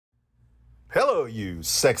Hello, you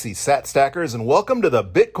sexy sat stackers, and welcome to the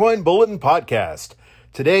Bitcoin Bulletin Podcast.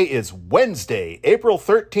 Today is Wednesday, April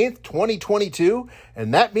 13th, 2022,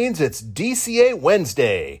 and that means it's DCA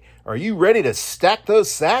Wednesday. Are you ready to stack those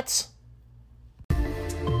sats?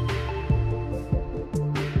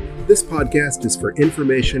 This podcast is for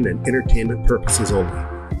information and entertainment purposes only.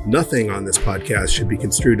 Nothing on this podcast should be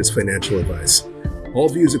construed as financial advice. All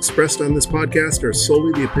views expressed on this podcast are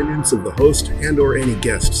solely the opinions of the host and/or any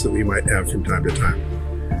guests that we might have from time to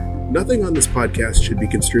time. Nothing on this podcast should be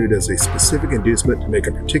construed as a specific inducement to make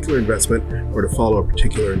a particular investment or to follow a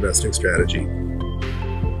particular investing strategy.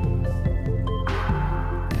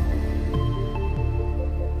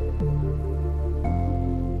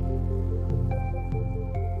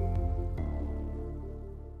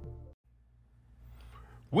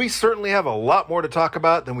 We certainly have a lot more to talk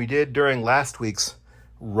about than we did during last week's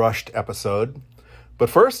rushed episode. But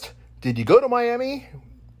first, did you go to Miami?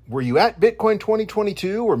 Were you at Bitcoin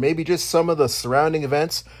 2022 or maybe just some of the surrounding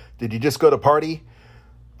events? Did you just go to party?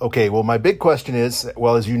 Okay, well, my big question is,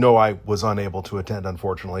 well, as you know, I was unable to attend,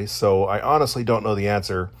 unfortunately, so I honestly don't know the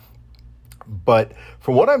answer. But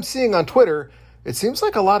from what I'm seeing on Twitter, it seems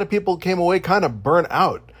like a lot of people came away kind of burnt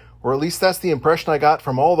out, or at least that's the impression I got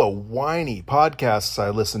from all the whiny podcasts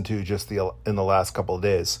I listened to just in the last couple of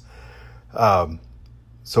days.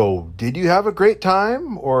 So did you have a great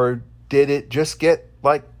time, or did it just get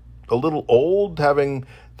like a little old having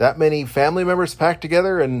that many family members packed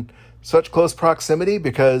together in such close proximity?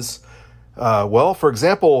 Because, for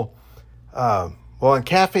example, on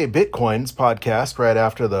Cafe Bitcoin's podcast right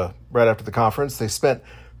after the conference, they spent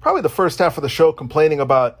probably the first half of the show complaining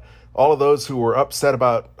about all of those who were upset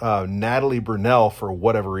about Natalie Brunell for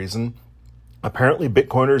whatever reason. Apparently,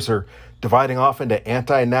 Bitcoiners are dividing off into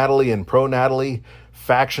anti-Natalie and pro-Natalie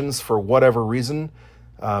factions for whatever reason.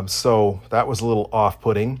 So that was a little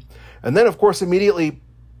off-putting. And then, of course, immediately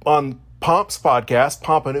on Pomp's podcast,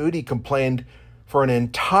 Pomp and Udi complained for an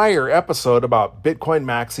entire episode about Bitcoin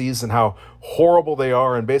maxis and how horrible they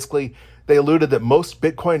are. And basically, they alluded that most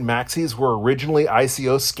Bitcoin maxis were originally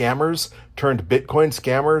ICO scammers turned Bitcoin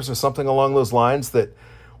scammers or something along those lines that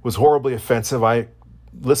was horribly offensive. I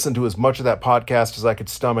listened to as much of that podcast as I could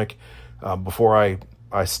stomach before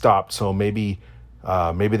I stopped. So maybe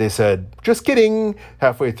they said, just kidding,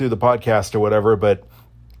 halfway through the podcast or whatever. But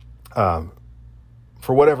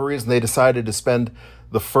for whatever reason, they decided to spend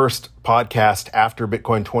the first podcast after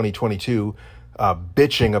Bitcoin 2022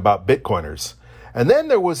 bitching about Bitcoiners. And then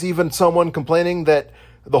there was even someone complaining that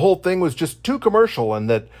the whole thing was just too commercial and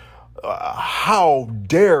that how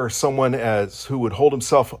dare someone who would hold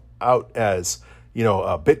himself out as,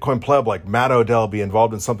 a Bitcoin pleb like Matt Odell be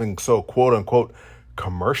involved in something so quote unquote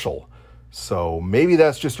commercial. So maybe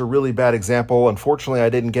that's just a really bad example. Unfortunately, I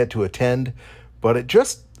didn't get to attend, but it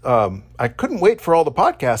just, I couldn't wait for all the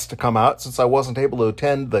podcasts to come out since I wasn't able to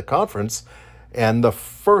attend the conference. And the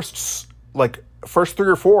first 3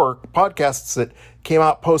 or 4 podcasts that came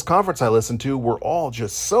out post-conference I listened to were all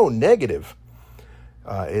just so negative.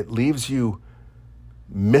 It leaves you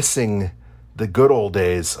missing the good old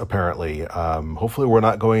days, apparently. Hopefully we're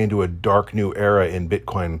not going into a dark new era in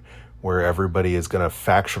Bitcoin where everybody is going to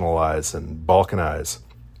factionalize and balkanize.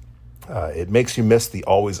 It makes you miss the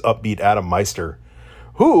always upbeat Adam Meister,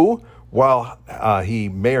 who, while he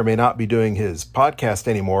may or may not be doing his podcast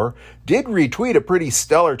anymore, did retweet a pretty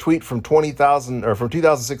stellar tweet from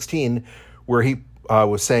 2016, where he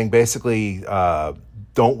was saying basically,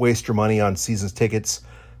 don't waste your money on season's tickets.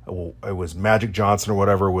 It was Magic Johnson or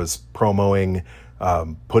whatever was promoting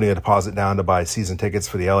putting a deposit down to buy season tickets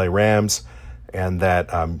for the LA Rams, and that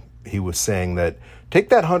he was saying that take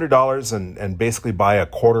that $100 and basically buy a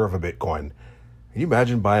quarter of a Bitcoin. Can you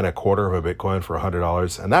imagine buying a quarter of a Bitcoin for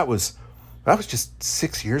 $100? And that was just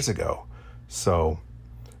 6 years ago. So,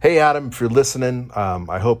 hey, Adam, if you're listening,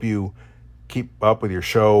 I hope you keep up with your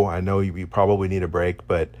show. I know you probably need a break,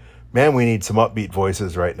 but man, we need some upbeat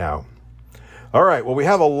voices right now. All right, well, we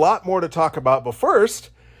have a lot more to talk about, but first,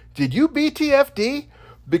 did you BTFD?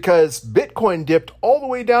 Because Bitcoin dipped all the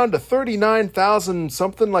way down to 39,000,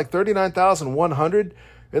 something like 39,100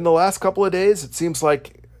 in the last couple of days. It seems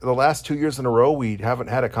like the last 2 years in a row, we haven't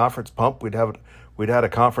had a conference pump. We'd had a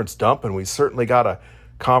conference dump, and we certainly got a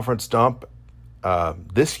conference dump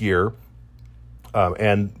this year.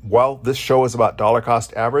 And while this show is about dollar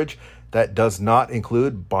cost average, that does not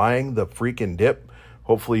include buying the freaking dip.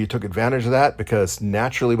 Hopefully you took advantage of that, because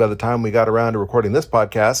naturally by the time we got around to recording this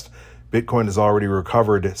podcast, Bitcoin has already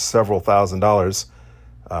recovered several $1,000s.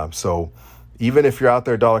 So even if you're out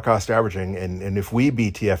there dollar cost averaging, and if we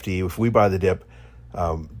BTFD, if we buy the dip,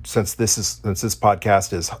 since this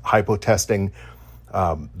podcast is hypo testing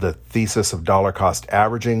The thesis of dollar cost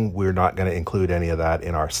averaging, we're not going to include any of that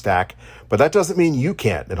in our stack, but that doesn't mean you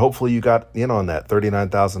can't. And hopefully you got in on that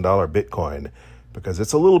 $39,000 Bitcoin, because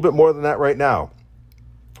it's a little bit more than that right now,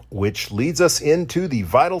 which leads us into the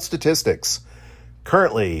vital statistics.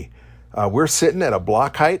 Currently, we're sitting at a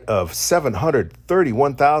block height of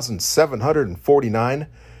 731,749.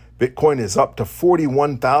 Bitcoin is up to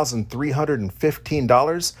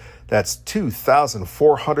 $41,315. That's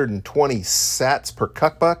 2,420 sats per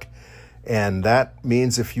cuckbuck. And that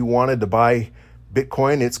means if you wanted to buy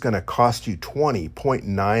Bitcoin, it's going to cost you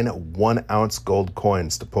 20.9 1-ounce gold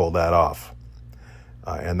coins to pull that off.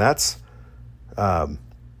 And that's a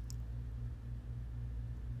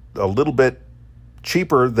little bit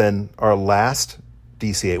cheaper than our last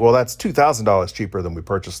DCA. Well, that's $2,000 cheaper than we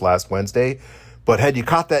purchased last Wednesday. But had you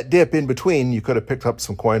caught that dip in between, you could have picked up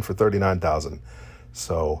some coin for $39,000.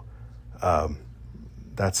 So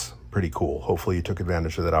that's pretty cool. Hopefully you took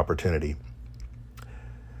advantage of that opportunity.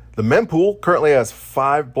 The mempool currently has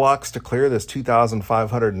 5 blocks to clear. There's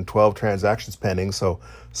 2,512 transactions pending, so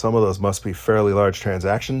some of those must be fairly large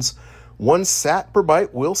transactions. 1 sat per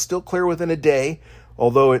byte will still clear within a day,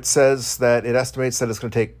 although it says that it estimates that it's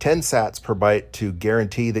going to take 10 sats per byte to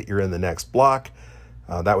guarantee that you're in the next block.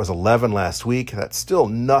 That was 11 last week. That's still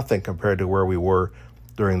nothing compared to where we were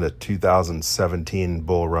during the 2017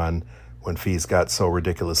 bull run when fees got so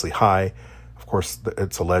ridiculously high. Of course,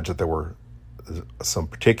 it's alleged that there were some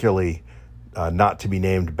particularly not to be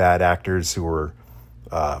named bad actors who were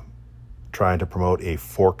trying to promote a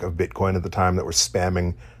fork of Bitcoin at the time that were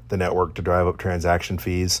spamming the network to drive up transaction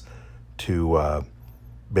fees to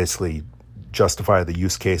basically justify the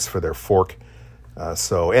use case for their fork.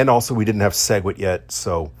 And also we didn't have SegWit yet,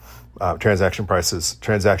 so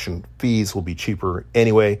transaction fees will be cheaper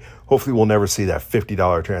anyway. Hopefully we'll never see that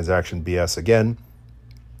 $50 transaction BS again.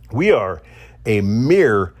 We are a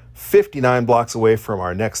mere 59 blocks away from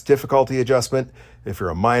our next difficulty adjustment. If you're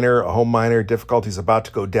a miner, a home miner, difficulty is about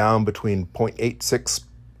to go down between 0.86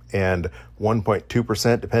 and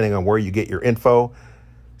 1.2%, depending on where you get your info.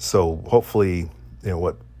 So hopefully,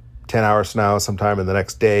 10 hours from now, sometime in the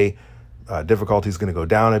next day, difficulty is going to go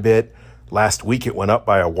down a bit. Last week, it went up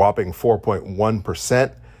by a whopping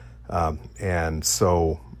 4.1%. And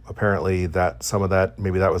so apparently some of that,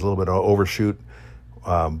 maybe that was a little bit of an overshoot.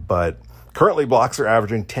 But currently blocks are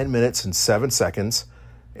averaging 10 minutes and 7 seconds.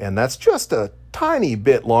 And that's just a tiny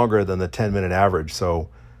bit longer than the 10-minute average. So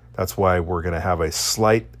that's why we're going to have a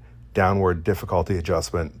slight downward difficulty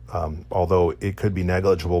adjustment, although it could be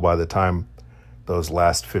negligible by the time those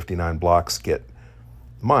last 59 blocks get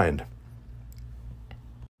mined.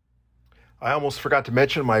 I almost forgot to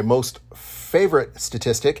mention my most favorite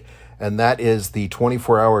statistic, and that is the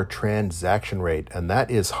 24-hour transaction rate. And that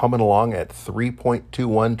is humming along at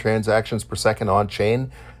 3.21 transactions per second on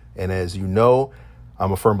chain. And as you know,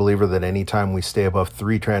 I'm a firm believer that anytime we stay above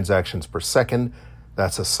 3 transactions per second,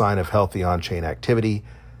 that's a sign of healthy on-chain activity,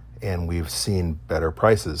 and we've seen better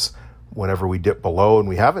prices. Whenever we dip below, and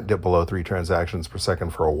we haven't dipped below 3 transactions per second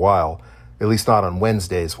for a while, at least not on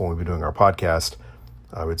Wednesdays when we've been doing our podcast.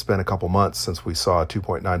 It's been a couple months since we saw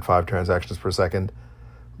 2.95 transactions per second.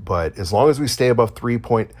 But as long as we stay above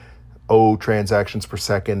 3.0 transactions per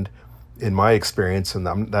second, in my experience, and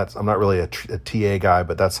I'm not really a TA guy,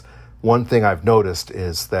 but that's one thing I've noticed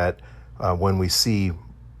is that when we see,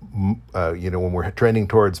 when we're trending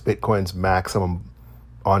towards Bitcoin's maximum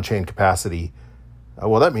on-chain capacity,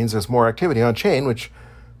 that means there's more activity on-chain, which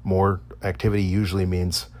more activity usually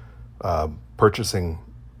means purchasing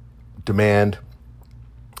demand.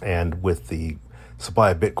 And with the supply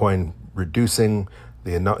of Bitcoin reducing,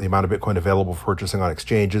 the amount of Bitcoin available for purchasing on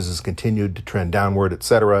exchanges has continued to trend downward,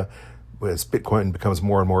 etc. As Bitcoin becomes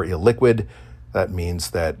more and more illiquid, that means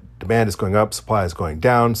that demand is going up, supply is going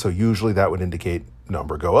down. So usually that would indicate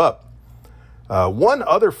number go up. One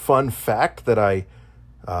other fun fact that I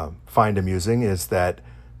find amusing is that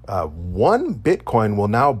 1 Bitcoin will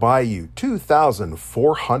now buy you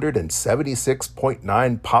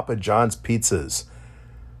 2,476.9 Papa John's pizzas.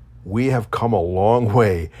 We have come a long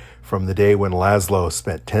way from the day when Laszlo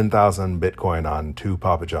spent 10,000 Bitcoin on 2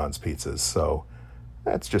 Papa John's pizzas. So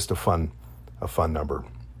that's just a fun number.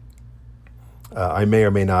 I may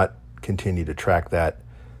or may not continue to track that,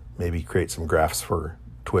 maybe create some graphs for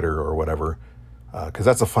Twitter or whatever, because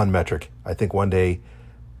that's a fun metric. I think one day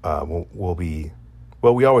we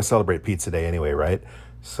always celebrate Pizza Day anyway, right?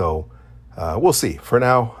 So we'll see. For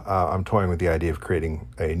now, I'm toying with the idea of creating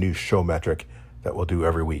a new show metric that we'll do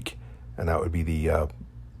every week, and that would be the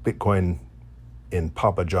Bitcoin in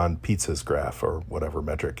Papa John pizzas graph or whatever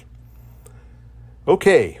metric.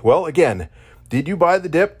 Okay, well, again, Did you buy the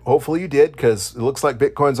dip? Hopefully you did, because it looks like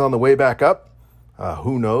Bitcoin's on the way back up.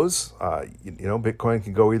 Who knows? Bitcoin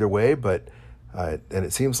can go either way, but and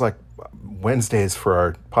it seems like Wednesdays for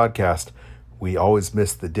our podcast, we always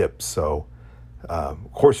miss the dip. So,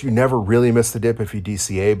 of course, you never really miss the dip if you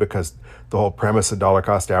DCA, because the whole premise of dollar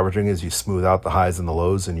cost averaging is you smooth out the highs and the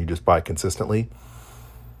lows and you just buy consistently.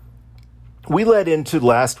 We led into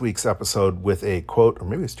last week's episode with a quote, or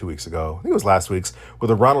maybe it was 2 weeks ago. I think it was last week's, with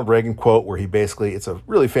a Ronald Reagan quote where he basically, it's a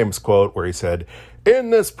really famous quote where he said, "In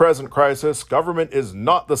this present crisis, government is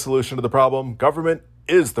not the solution to the problem. Government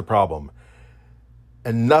is the problem."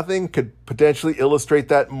 And nothing could potentially illustrate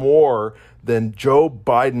that more than Joe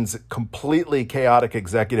Biden's completely chaotic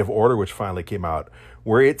executive order, which finally came out,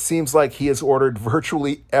 where it seems like he has ordered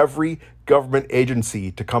virtually every government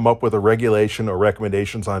agency to come up with a regulation or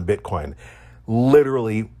recommendations on Bitcoin.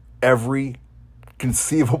 Literally every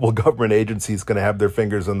conceivable government agency is going to have their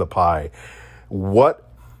fingers in the pie. What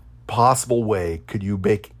possible way could you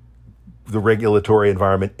make the regulatory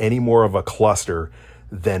environment any more of a cluster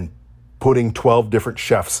than putting 12 different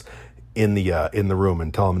chefs in the room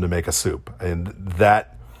and tell them to make a soup? And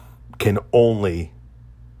that can only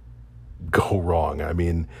go wrong. I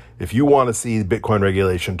mean, if you want to see Bitcoin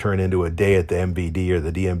regulation turn into a day at the MVD or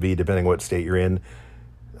the DMV, depending what state you're in,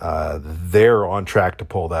 they're on track to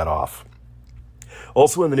pull that off.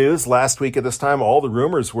 Also in the news, last week at this time, all the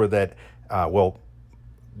rumors were that,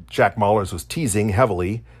 Jack Mallers was teasing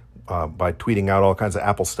heavily by tweeting out all kinds of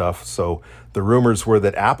Apple stuff. So the rumors were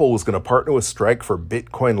that Apple was going to partner with Strike for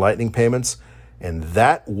Bitcoin Lightning payments, and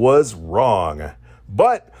that was wrong.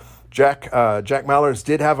 But Jack Mallers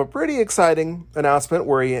did have a pretty exciting announcement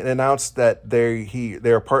where he announced that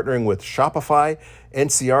they're partnering with Shopify,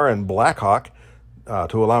 NCR, and Blackhawk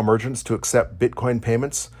to allow merchants to accept Bitcoin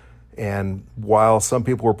payments. And while some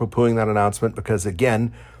people were poo-pooing that announcement because,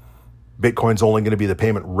 again, Bitcoin's only going to be the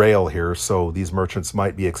payment rail here, so these merchants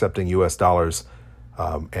might be accepting US dollars,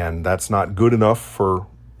 and that's not good enough for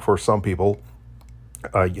some people.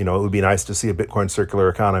 It would be nice to see a Bitcoin circular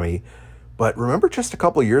economy. But remember just a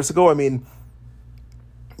couple of years ago, I mean,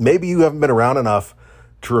 maybe you haven't been around enough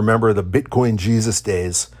to remember the Bitcoin Jesus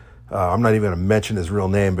days. I'm not even going to mention his real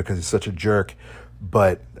name because he's such a jerk.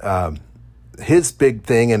 But his big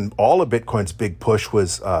thing and all of Bitcoin's big push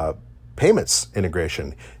was payments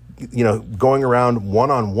integration. Going around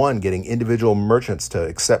one-on-one, getting individual merchants to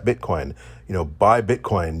accept Bitcoin, buy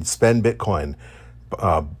Bitcoin, spend Bitcoin,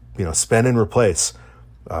 spend and replace.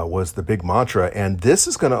 Was the big mantra. And this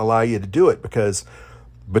is going to allow you to do it because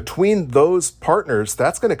between those partners,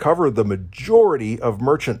 that's going to cover the majority of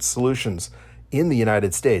merchant solutions in the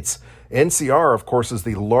United States. NCR, of course, is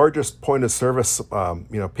the largest point of service,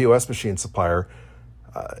 POS machine supplier.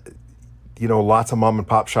 Lots of mom and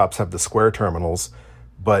pop shops have the Square terminals,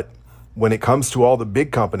 but when it comes to all the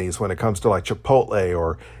big companies, when it comes to like Chipotle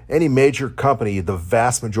or any major company, the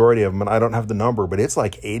vast majority of them, and I don't have the number, but it's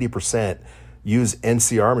like 80%, use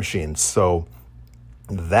NCR machines. So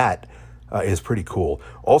that is pretty cool.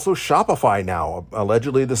 Also, Shopify now,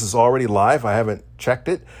 allegedly this is already live. I haven't checked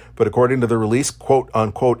it, but according to the release, quote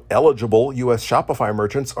unquote, eligible U.S. Shopify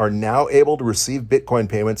merchants are now able to receive Bitcoin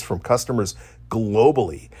payments from customers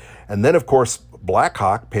globally. And then, of course,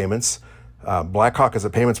 Blackhawk payments. Blackhawk is a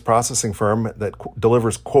payments processing firm that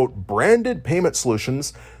delivers, quote, branded payment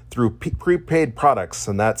solutions through prepaid products.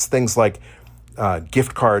 And that's things like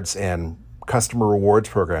gift cards and customer rewards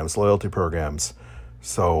programs, loyalty programs.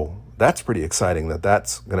 So that's pretty exciting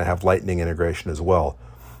that's going to have Lightning integration as well.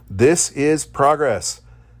 This is progress.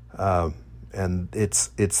 And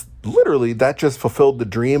it's literally, that just fulfilled the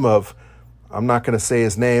dream of, I'm not going to say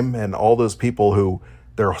his name, and all those people who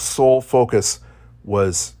their sole focus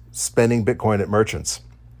was spending Bitcoin at merchants.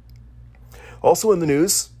 Also in the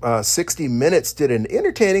news, 60 Minutes did an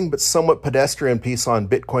entertaining but somewhat pedestrian piece on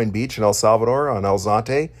Bitcoin Beach in El Salvador on El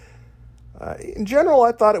Zante. In general,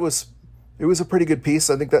 I thought it was a pretty good piece.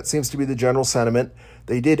 I think that seems to be the general sentiment.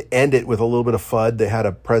 They did end it with a little bit of FUD. They had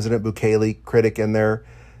a President Bukele critic in there,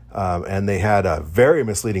 and they had a very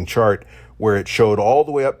misleading chart where it showed all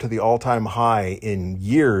the way up to the all-time high in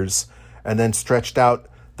years and then stretched out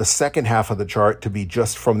the second half of the chart to be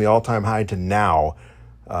just from the all-time high to now,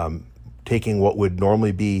 taking what would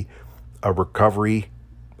normally be a recovery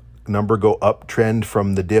number go up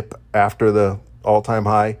from the dip after the all-time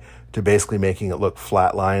high to basically making it look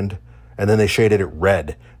flatlined. And then they shaded it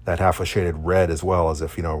red. That half was shaded red as well, as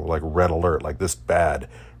if, like red alert, like this bad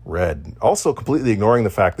red. Also completely ignoring the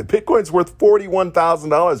fact that Bitcoin's worth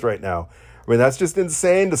 $41,000 right now. I mean, that's just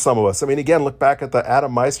insane to some of us. I mean, again, look back at the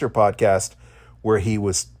Adam Meister podcast where he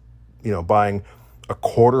was, buying a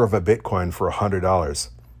quarter of a Bitcoin for $100.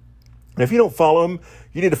 And if you don't follow him,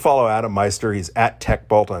 you need to follow Adam Meister. He's at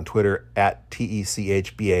TechBalt on Twitter, at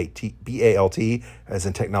TechBalt, as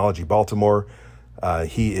in Technology Baltimore.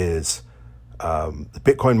 He is the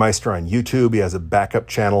Bitcoin Meister on YouTube. He has a backup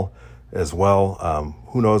channel as well.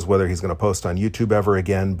 Who knows whether he's going to post on YouTube ever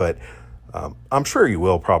again, but I'm sure he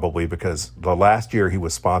will probably, because the last year he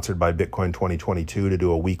was sponsored by Bitcoin 2022 to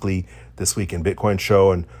do a weekly This Week in Bitcoin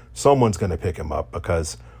show, and someone's going to pick him up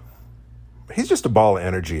because he's just a ball of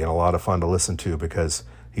energy and a lot of fun to listen to, because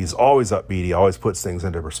he's always upbeat. He always puts things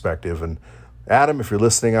into perspective. And Adam, if you're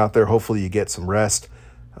listening out there, hopefully you get some rest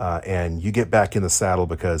and you get back in the saddle,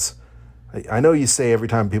 because I know you say every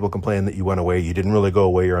time people complain that you went away, you didn't really go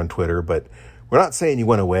away, you're on Twitter, but we're not saying you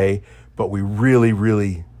went away, but we really,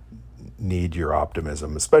 really need your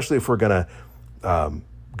optimism, especially if we're going to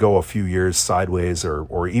go a few years sideways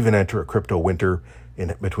or even enter a crypto winter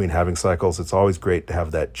in between halving cycles. It's always great to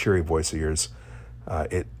have that cheery voice of yours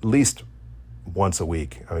at least once a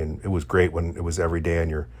week. I mean, it was great when it was every day on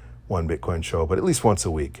your One Bitcoin show, but at least once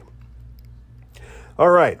a week. All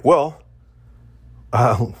right, well,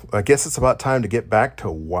 I guess it's about time to get back to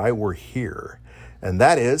why we're here, and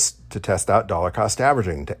that is to test out dollar cost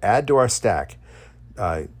averaging, to add to our stack.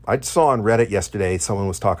 I saw on Reddit yesterday someone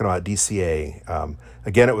was talking about DCA.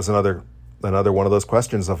 Again, it was another one of those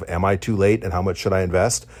questions of, am I too late and how much should I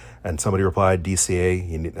invest? And somebody replied,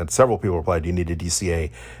 DCA. And several people replied, you need a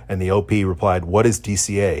DCA. And the OP replied, what is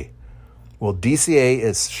DCA? Well, DCA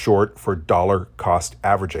is short for dollar cost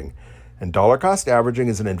averaging. And dollar cost averaging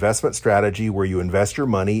is an investment strategy where you invest your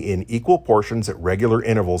money in equal portions at regular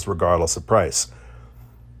intervals regardless of price.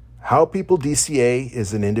 How people DCA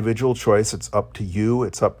is an individual choice. It's up to you.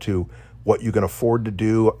 It's up to what you can afford to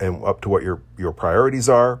do and up to what your priorities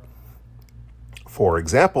are. For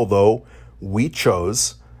example, though, we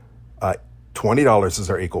chose $20 as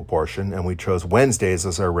our equal portion, and we chose Wednesdays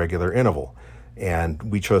as our regular interval.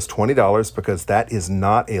 And we chose $20 because that is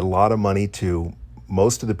not a lot of money to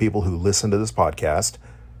most of the people who listen to this podcast.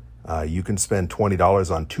 You can spend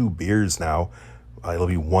 $20 on 2 beers now. It'll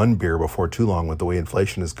be 1 beer before too long with the way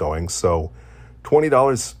inflation is going. So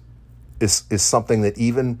 $20 is something that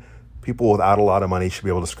even people without a lot of money should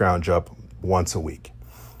be able to scrounge up once a week.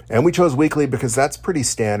 And we chose weekly because that's pretty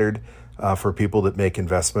standard for people that make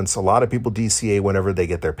investments. A lot of people DCA whenever they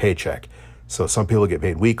get their paycheck. So some people get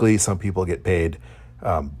paid weekly, some people get paid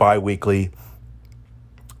bi-weekly.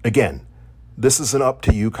 Again, this is an up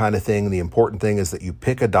to you kind of thing. The important thing is that you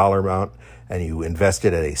pick a dollar amount and you invest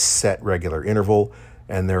it at a set regular interval.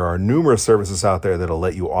 And there are numerous services out there that'll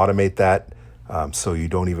let you automate that, so you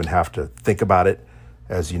don't even have to think about it.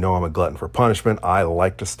 As you know, I'm a glutton for punishment. I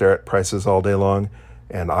like to stare at prices all day long,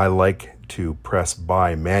 and I like to press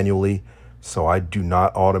buy manually, so I do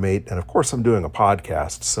not automate. And of course, I'm doing a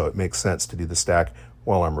podcast, so it makes sense to do the stack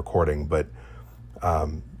while I'm recording. But,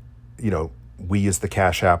 we use the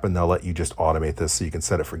Cash App, and they'll let you just automate this so you can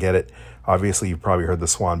set it, forget it. Obviously, you've probably heard the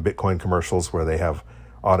Swan Bitcoin commercials where they have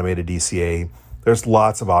automated DCA. There's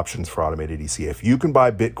lots of options for automated DCA. If you can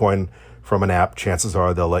buy Bitcoin from an app, chances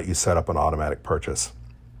are they'll let you set up an automatic purchase.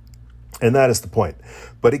 And that is the point.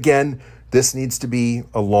 But again, this needs to be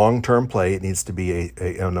a long-term play. It needs to be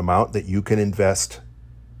an amount that you can invest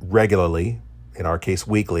regularly, in our case,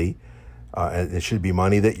 weekly. And it should be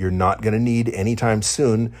money that you're not going to need anytime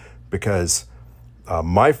soon, because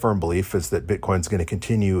my firm belief is that Bitcoin's going to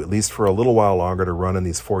continue, at least for a little while longer, to run in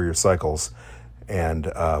these 4-year cycles. And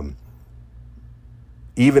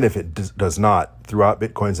even if it does not, throughout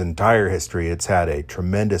Bitcoin's entire history, it's had a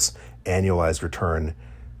tremendous annualized return.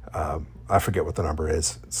 I forget what the number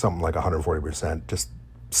is, something like 140%, just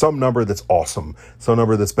some number that's awesome, some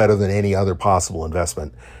number that's better than any other possible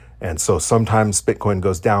investment. And so sometimes Bitcoin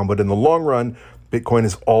goes down, but in the long run, Bitcoin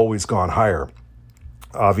has always gone higher.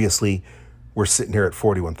 Obviously, we're sitting here at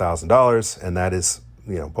 $41,000, and that is,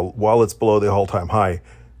 while it's below the all-time high,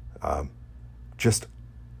 just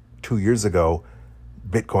 2 years ago,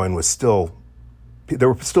 Bitcoin was there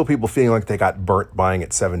were still people feeling like they got burnt buying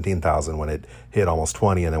at 17,000 when it hit almost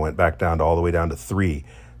 20, and then went back down to all the way down to 3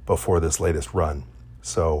 before this latest run.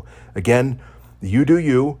 So again, you do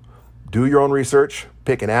your own research,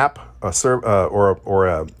 pick an app, a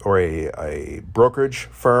brokerage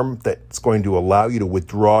firm that's going to allow you to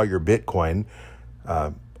withdraw your Bitcoin.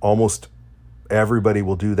 Almost everybody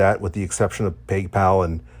will do that, with the exception of PayPal.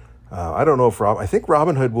 And I don't know if I think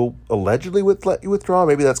Robinhood will allegedly let you withdraw.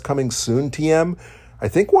 Maybe that's coming soon, TM. I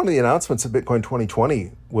think one of the announcements of Bitcoin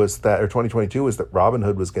 2020 was that, or 2022, was that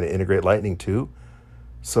Robinhood was going to integrate Lightning too.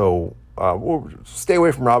 So we'll stay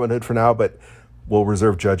away from Robinhood for now, but we'll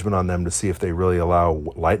reserve judgment on them to see if they really allow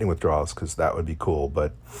Lightning withdrawals, because that would be cool.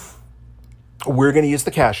 But we're going to use the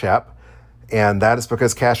Cash App. And that is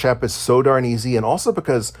because Cash App is so darn easy, and also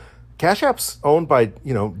because Cash App's owned by,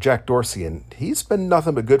 Jack Dorsey, and he's been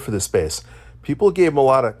nothing but good for this space. People gave him a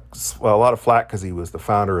lot of flack because he was the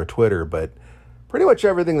founder of Twitter, but pretty much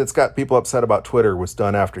everything that's got people upset about Twitter was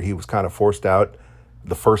done after he was kind of forced out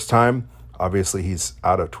the first time. Obviously, he's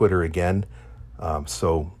out of Twitter again.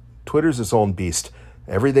 So Twitter's its own beast.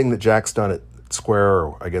 Everything that Jack's done at Square,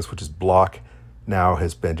 or I guess which is Block now,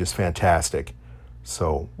 has been just fantastic.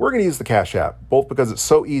 So we're going to use the Cash App, both because it's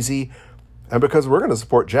so easy and because we're going to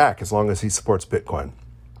support Jack as long as he supports Bitcoin.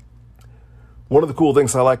 One of the cool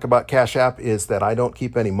things I like about Cash App is that I don't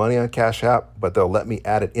keep any money on Cash App, but they'll let me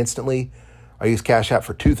add it instantly. I use Cash App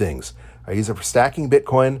for two things. I use it for stacking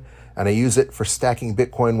Bitcoin, and I use it for stacking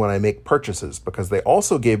Bitcoin when I make purchases, because they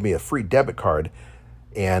also gave me a free debit card,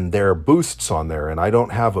 and there are boosts on there, and I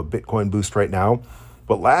don't have a Bitcoin boost right now.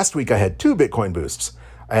 But last week I had two Bitcoin boosts.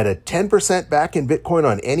 I had a 10% back in Bitcoin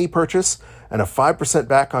on any purchase and a 5%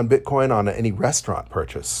 back on Bitcoin on any restaurant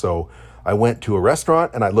purchase. So I went to a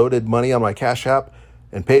restaurant and I loaded money on my Cash App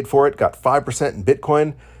and paid for it, got 5% in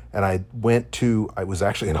Bitcoin, and I was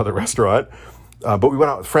actually another restaurant, but we went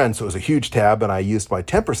out with friends, so it was a huge tab, and I used my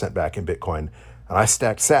 10% back in Bitcoin, and I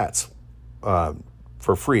stacked sats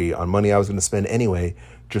for free on money I was going to spend anyway,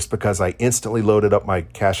 just because I instantly loaded up my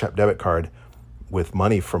Cash App debit card with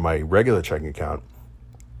money from my regular checking account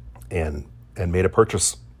and made a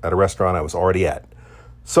purchase at a restaurant I was already at.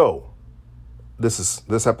 So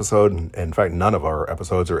this episode, and in fact, none of our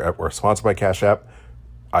episodes are sponsored by Cash App.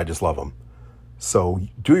 I just love them. So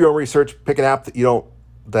do your own research, pick an app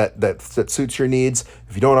that suits your needs.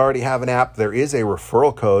 If you don't already have an app, there is a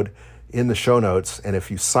referral code in the show notes. And if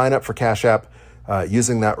you sign up for Cash App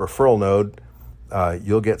using that referral node,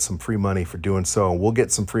 you'll get some free money for doing so. And we'll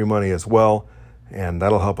get some free money as well. And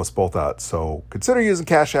that'll help us both out. So consider using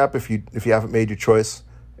Cash App if you haven't made your choice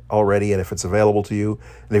already, and if it's available to you.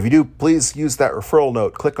 And if you do, please use that referral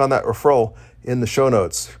note. Click on that referral in the show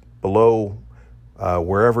notes below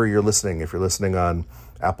wherever you're listening. If you're listening on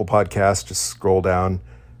Apple Podcasts, just scroll down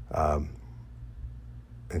and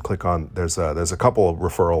click on, there's a couple of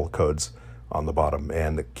referral codes on the bottom,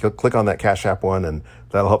 and click on that Cash App one, and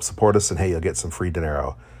that'll help support us, and hey, you'll get some free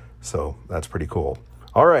dinero. So that's pretty cool.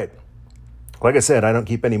 All right. Like I said, I don't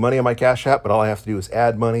keep any money on my Cash App, but all I have to do is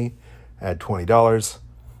add money, add $20,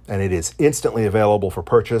 and it is instantly available for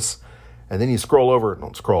purchase. And then you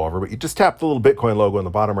but you just tap the little Bitcoin logo in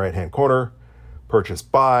the bottom right-hand corner, purchase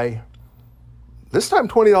buy. This time,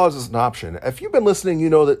 $20 is an option. If you've been listening,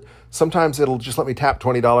 you know that sometimes it'll just let me tap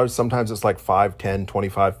 $20. Sometimes it's like 5, 10,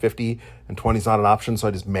 25, 50, and 20 is not an option, so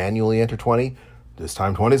I just manually enter 20. This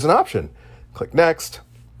time, 20 is an option. Click next,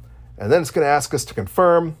 and then it's going to ask us to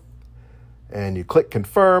confirm. And you click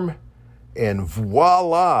confirm, and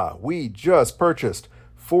voila, we just purchased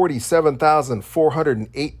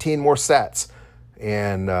 47,418 more sats.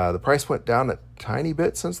 And the price went down a tiny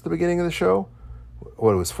bit since the beginning of the show. It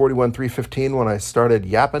was 41,315 when I started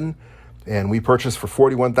yapping, and we purchased for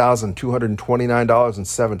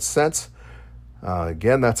 $41,229.07.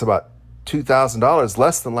 Again, that's about $2,000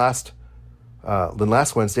 less than last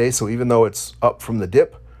Wednesday. So even though it's up from the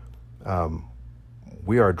dip,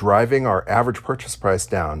 we are driving our average purchase price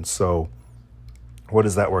down. So what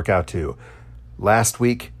does that work out to? Last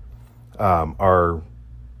week, our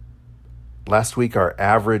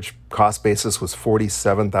average cost basis was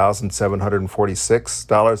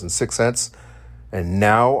 $47,746.06. And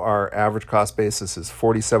now our average cost basis is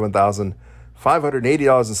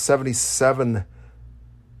 $47,580.77.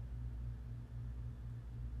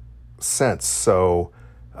 So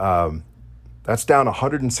that's down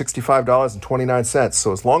 $165.29.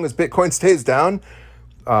 So as long as Bitcoin stays down,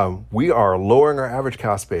 we are lowering our average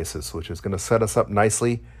cost basis, which is going to set us up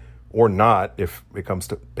nicely, or not if it comes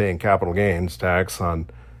to paying capital gains tax on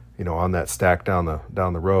that stack down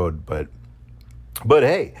the road. But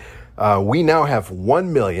hey, we now have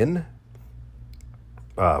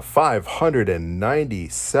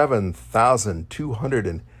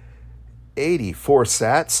 1,597,284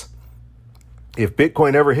 sats. If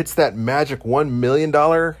Bitcoin ever hits that magic $1 million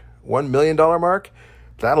mark,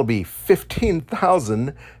 that'll be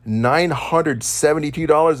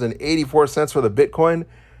 $15,972.84 for the Bitcoin.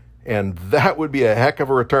 And that would be a heck of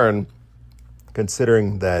a return,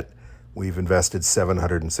 considering that we've invested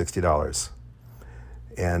 $760.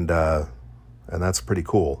 And that's pretty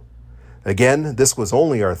cool. Again, this was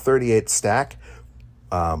only our 38th stack.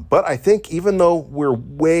 But I think even though we're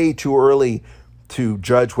way too early to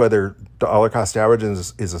judge whether dollar cost averaging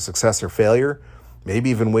is a success or failure,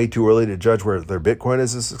 maybe even way too early to judge whether Bitcoin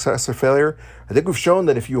is a success or failure, I think we've shown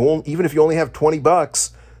that even if you only have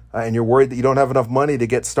 $20 and you're worried that you don't have enough money to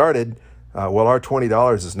get started, Well, our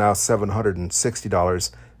 $20 is now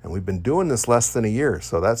 $760, and we've been doing this less than a year.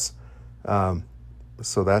 So that's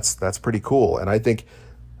pretty cool. And I think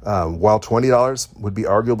while $20 would be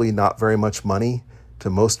arguably not very much money to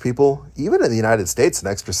most people, even in the United States, an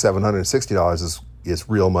extra $760 is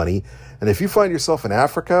real money. And if you find yourself in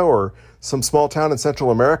Africa or some small town in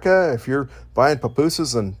Central America, if you're buying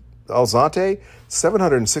pupusas and Alzante,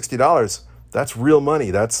 $760, that's real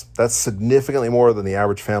money. That's significantly more than the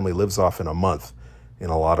average family lives off in a month in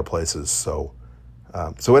a lot of places. So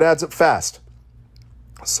it adds up fast.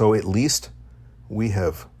 So at least we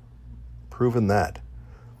have proven that.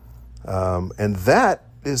 And that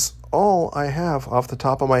is all I have off the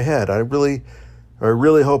top of my head. I really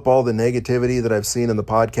hope all the negativity that I've seen in the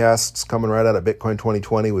podcasts coming right out of Bitcoin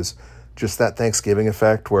 2020 was just that Thanksgiving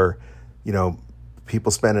effect where,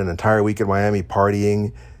 people spend an entire week in Miami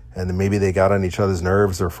partying, and then maybe they got on each other's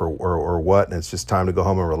nerves or what, and it's just time to go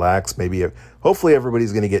home and relax. Hopefully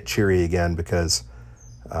everybody's going to get cheery again because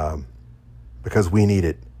we need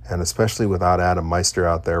it. And especially without Adam Meister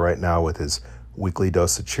out there right now with his weekly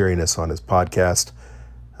dose of cheeriness on his podcast.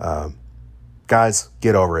 Guys,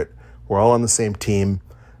 get over it. We're all on the same team.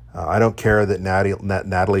 I don't care that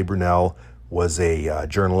Natalie Brunell was a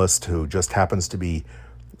journalist who just happens to be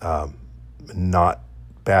not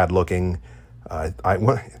bad looking.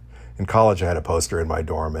 In college, I had a poster in my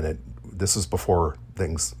dorm, and this was before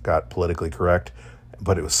things got politically correct,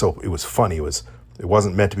 but it was funny. It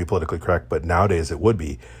wasn't meant to be politically correct, but nowadays it would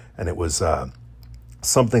be. And it was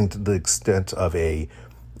something to the extent of a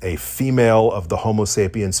female of the Homo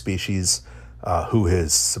sapien species who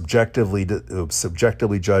is subjectively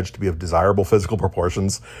judged to be of desirable physical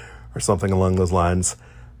proportions or something along those lines.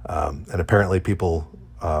 And apparently people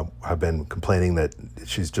have been complaining that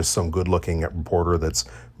she's just some good-looking reporter that's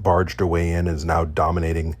barged her way in and is now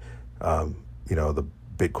dominating, the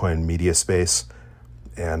Bitcoin media space.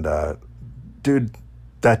 And dude,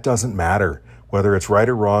 that doesn't matter. Whether it's right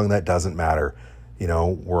or wrong, that doesn't matter.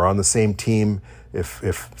 We're on the same team.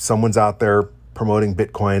 If someone's out there promoting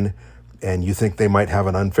Bitcoin and you think they might have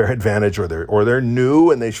an unfair advantage or they're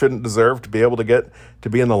new and they shouldn't deserve to be able to get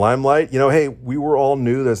to be in the limelight, hey, we were all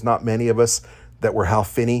new. There's not many of us that were Hal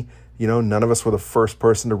Finney. None of us were the first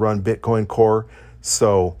person to run Bitcoin Core.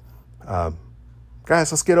 So,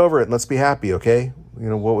 guys, let's get over it and let's be happy, okay?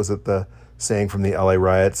 What was it, the saying from the LA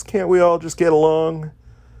riots? Can't we all just get along?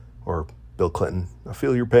 Or Bill Clinton, I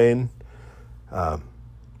feel your pain. Well,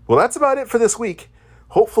 that's about it for this week.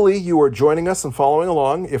 Hopefully you are joining us and following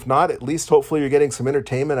along. If not, at least hopefully you're getting some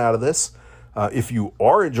entertainment out of this. If you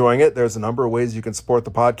are enjoying it, there's a number of ways you can support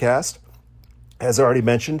the podcast. As I already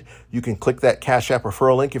mentioned, you can click that Cash App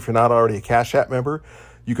referral link if you're not already a Cash App member.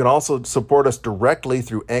 You can also support us directly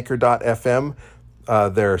through Anchor.fm,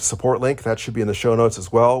 their support link. That should be in the show notes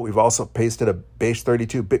as well. We've also pasted a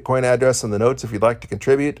Base32 Bitcoin address in the notes if you'd like to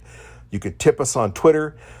contribute. You could tip us on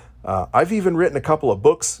Twitter. I've even written a couple of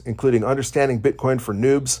books, including Understanding Bitcoin for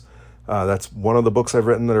Noobs. That's one of the books I've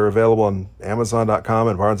written that are available on Amazon.com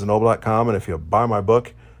and BarnesandNoble.com. And if you buy my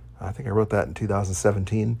book, I think I wrote that in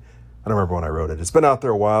 2017. I don't remember when I wrote it. It's been out there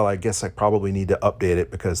a while. I guess I probably need to update it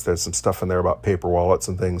because there's some stuff in there about paper wallets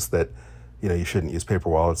and things that, you shouldn't use paper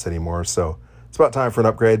wallets anymore. So it's about time for an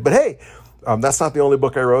upgrade. But hey, that's not the only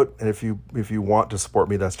book I wrote. And if you want to support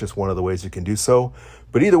me, that's just one of the ways you can do so.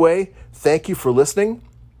 But either way, thank you for listening.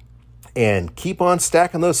 And keep on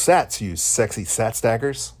stacking those sats, you sexy sat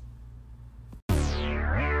stackers.